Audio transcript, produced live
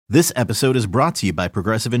This episode is brought to you by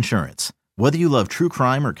Progressive Insurance. Whether you love true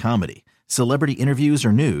crime or comedy, celebrity interviews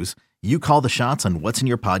or news, you call the shots on what's in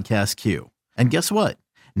your podcast queue. And guess what?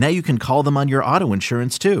 Now you can call them on your auto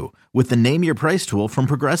insurance too with the Name Your Price tool from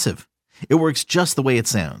Progressive. It works just the way it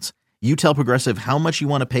sounds. You tell Progressive how much you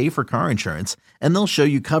want to pay for car insurance, and they'll show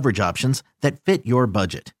you coverage options that fit your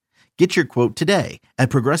budget. Get your quote today at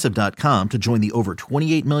Progressive.com to join the over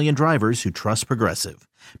 28 million drivers who trust Progressive.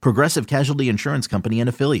 Progressive Casualty Insurance Company and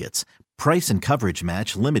Affiliates. Price and coverage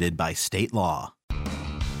match limited by state law.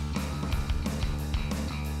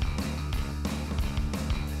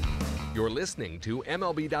 You're listening to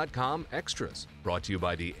MLB.com Extras, brought to you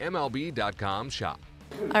by the MLB.com shop.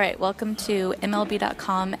 All right, welcome to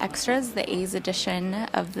MLB.com Extras, the A's edition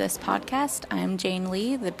of this podcast. I'm Jane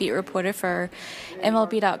Lee, the beat reporter for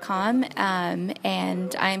MLB.com,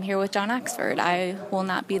 and I'm here with John Axford. I will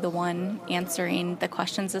not be the one answering the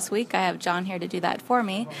questions this week. I have John here to do that for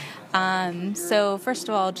me. So first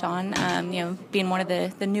of all, John, being one of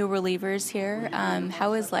the new relievers here,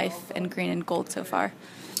 how is life in green and gold so far?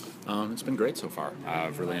 It's been great so far.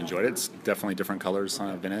 I've really enjoyed it. It's definitely different colors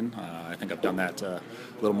I've been in. I think I've done that a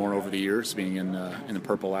little more over the years, being in the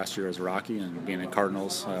purple last year as a Rocky and being in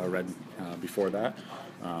Cardinals red before that.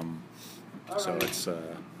 So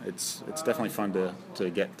it's definitely fun to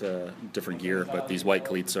get different gear, but these white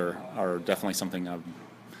cleats are definitely something I'm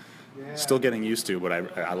still getting used to, but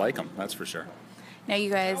I like them, that's for sure. Now,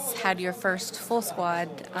 you guys had your first full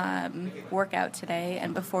squad workout today,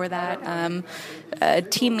 and before that, a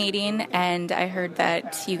team meeting, and I heard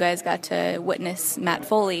that you guys got to witness Matt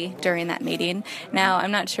Foley during that meeting. Now,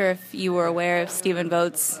 I'm not sure if you were aware of Stephen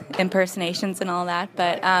Vogt's impersonations and all that,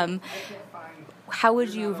 but how would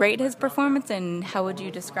you rate his performance, and how would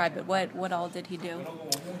you describe it? What all did he do?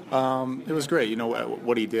 It was great. You know,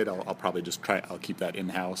 what he did, I'll probably just I'll keep that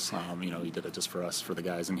in-house. He did it just for us, for the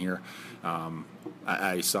guys in here.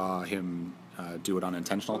 I saw him do it on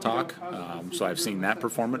Intentional Talk, so I've seen that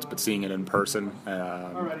performance, but seeing it in person,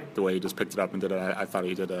 the way he just picked it up and did it, I thought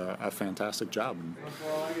he did a fantastic job. And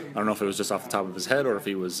I don't know if it was just off the top of his head or if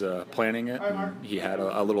he was planning it and he had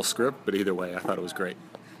a little script, but either way, I thought it was great.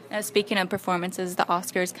 Now, speaking of performances, the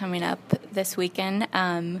Oscars coming up this weekend.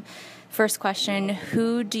 First question,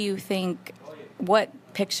 who do you think, what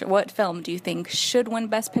film do you think should win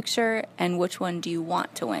Best Picture, and which one do you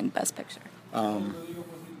want to win Best Picture?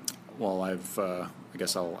 Well, I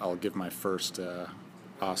guess I'll give my first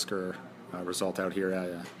Oscar result out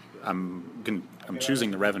here. I'm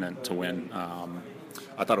choosing The Revenant to win.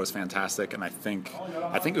 I thought it was fantastic, and I think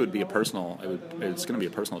it would be it's going to be a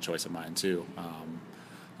personal choice of mine too.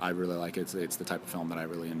 I really like it. It's the type of film that I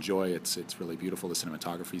really enjoy. It's really beautiful. The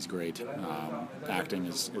cinematography is great. Acting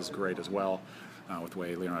is great as well, with the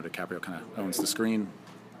way Leonardo DiCaprio kind of owns the screen.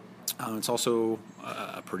 It's also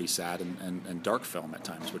a pretty sad and dark film at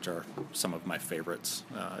times, which are some of my favorites.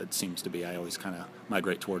 It seems to be. I always kind of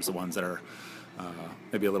migrate towards the ones that are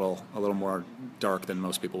maybe a little more dark than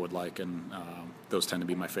most people would like, and those tend to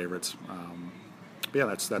be my favorites. But yeah,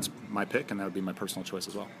 that's my pick, and that would be my personal choice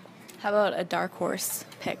as well. How about a dark horse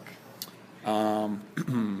pick?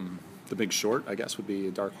 The Big Short, I guess, would be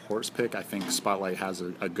a dark horse pick. I think Spotlight has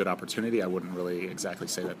a good opportunity. I wouldn't really exactly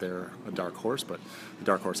say that they're a dark horse, but the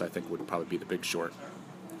dark horse, I think, would probably be The Big Short.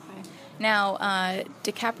 Okay. Now,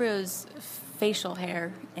 DiCaprio's facial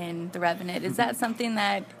hair in The Revenant, is that something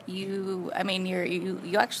that you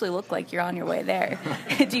actually look like you're on your way there.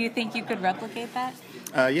 Do you think you could replicate that?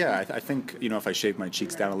 Yeah, I think, if I shave my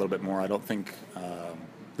cheeks down a little bit more, I don't think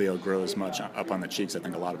Leo grows much up on the cheeks. I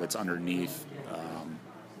think a lot of it's underneath,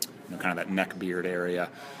 kind of that neck beard area,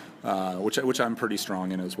 which I'm pretty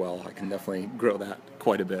strong in as well. I can definitely grow that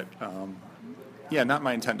quite a bit. Not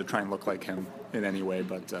my intent to try and look like him in any way,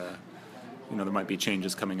 but there might be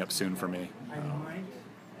changes coming up soon for me.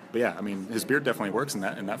 But yeah, I mean, his beard definitely works in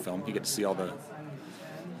that film. You get to see all the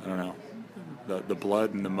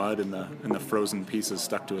blood and the mud and the frozen pieces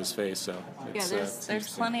stuck to his face. So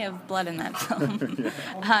there's plenty of blood in that film.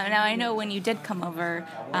 Now, I know when you did come over,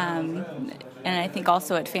 and I think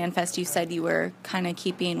also at FanFest, you said you were kind of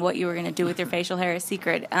keeping what you were going to do with your facial hair a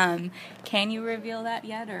secret. Can you reveal that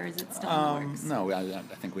yet, or is it still in the works? No,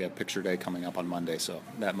 I think we have picture day coming up on Monday, so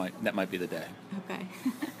that might be the day. Okay.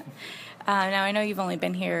 Now, I know you've only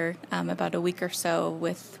been here about a week or so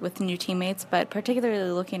with new teammates, but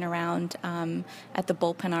particularly looking around at the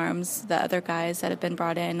bullpen arms, the other guys that have been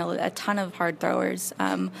brought in, a ton of hard throwers.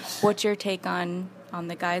 What's your take on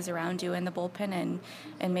the guys around you in the bullpen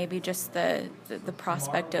and maybe just the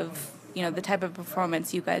prospect of, the type of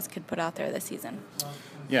performance you guys could put out there this season?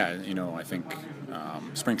 Yeah, I think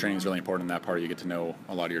spring training is really important in that part. You get to know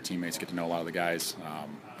a lot of your teammates, get to know a lot of the guys.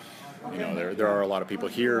 there are a lot of people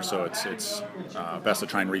here, so it's best to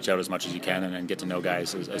try and reach out as much as you can and get to know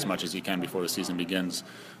guys as much as you can before the season begins,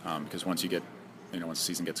 because once the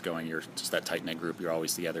season gets going, you're just that tight-knit group. You're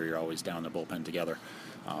always together. You're always down the bullpen together.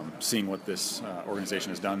 Seeing what this organization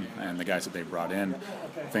has done and the guys that they've brought in,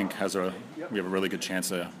 I think we have a really good chance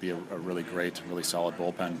to be a really great, really solid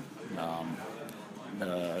bullpen.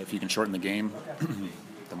 If you can shorten the game,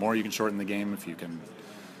 the more you can shorten the game, if you can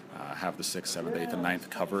have the 6th, 7th, 8th, and 9th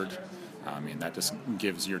covered, that just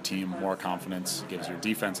gives your team more confidence, gives your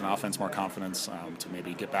defense and offense more confidence to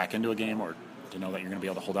maybe get back into a game, or to know that you're going to be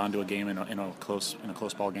able to hold on to a game in a close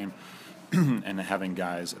ball game. And having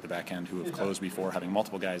guys at the back end who have closed before, having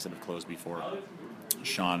multiple guys that have closed before,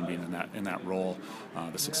 Sean being in that role,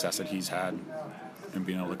 the success that he's had and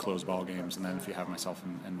being able to close ball games, and then if you have myself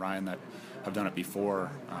and Ryan that have done it before,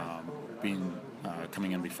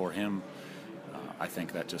 coming in before him, I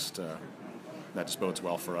think that just bodes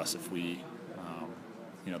well for us. If we,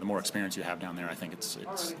 the more experience you have down there, I think it's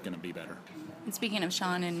going to be better. And speaking of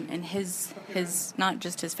Sean and his not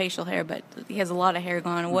just his facial hair, but he has a lot of hair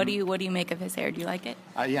going. What do you make of his hair? Do you like it?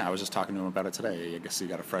 Yeah, I was just talking to him about it today. I guess he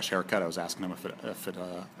got a fresh haircut. I was asking him if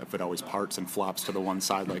it always parts and flops to the one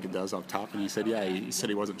side like it does up top, and he said he said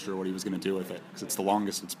he wasn't sure what he was going to do with it because it's the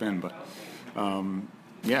longest it's been. But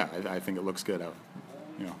I think it looks good.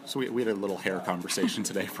 So we had a little hair conversation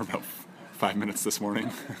today for about 5 minutes this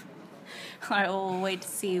morning. All right, we'll wait to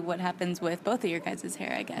see what happens with both of your guys'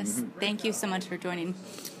 hair, I guess. Mm-hmm. Thank you so much for joining.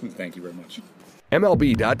 Thank you very much.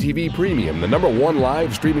 MLB.TV Premium, the #1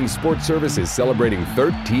 live streaming sports service, is celebrating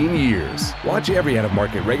 13 years. Watch every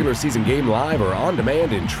out-of-market regular season game live or on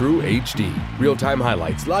demand in true HD. Real-time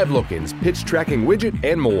highlights, live look-ins, pitch tracking widget,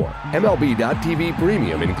 and more. MLB.TV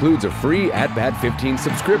Premium includes a free At-Bat 15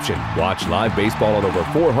 subscription. Watch live baseball on over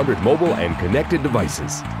 400 mobile and connected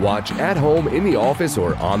devices. Watch at home, in the office,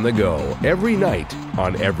 or on the go every night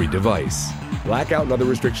on every device. Blackout and other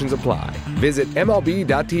restrictions apply. Visit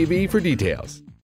MLB.TV for details.